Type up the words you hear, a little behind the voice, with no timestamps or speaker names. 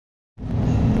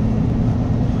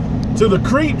to the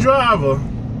Crete driver.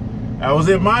 I was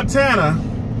in Montana.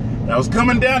 I was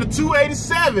coming down to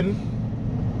 287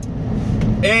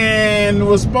 and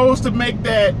was supposed to make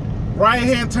that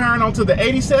right-hand turn onto the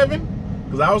 87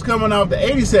 because I was coming off the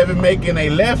 87 making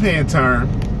a left-hand turn.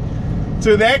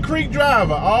 To that Crete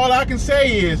driver, all I can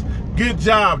say is, good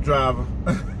job, driver.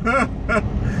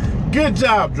 Good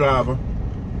job, driver.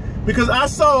 Because I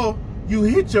saw you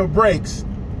hit your brakes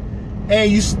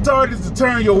and you started to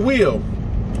turn your wheel.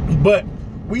 But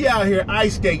we out here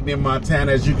ice skating in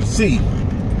Montana, as you can see.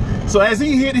 So as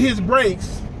he hit his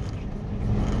brakes,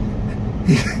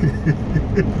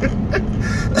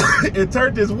 it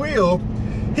turned his wheel,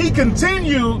 he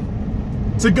continued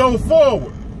to go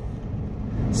forward.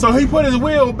 So he put his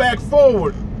wheel back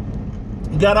forward,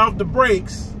 got off the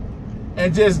brakes,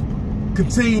 and just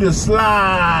continued to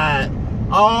slide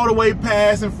all the way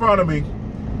past in front of me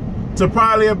to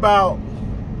probably about,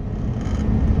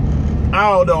 I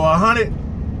don't know, 100,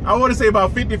 I want to say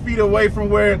about 50 feet away from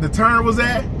where the turn was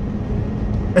at.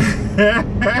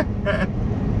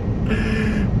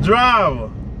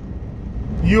 Driver,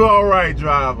 you all right,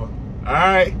 driver? All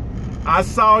right, I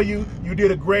saw you. You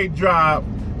did a great job.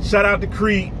 Shout out to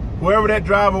Crete. Whoever that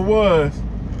driver was,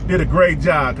 did a great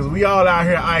job because we all out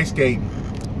here ice skating.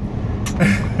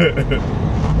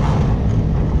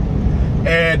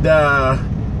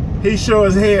 And he sure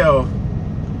as hell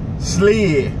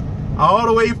slid all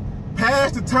the way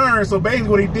past the turn. So basically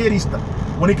what he did,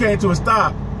 when he came to a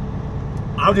stop,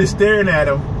 I'm just staring at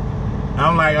him.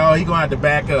 I'm like, oh, he gonna have to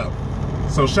back up.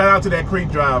 So shout out to that Crete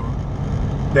driver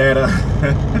that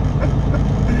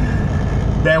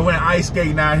that went ice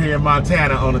skating out here in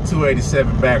Montana on the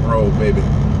 287 back road, baby.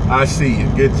 I see you.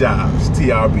 Good job. It's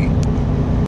TRB.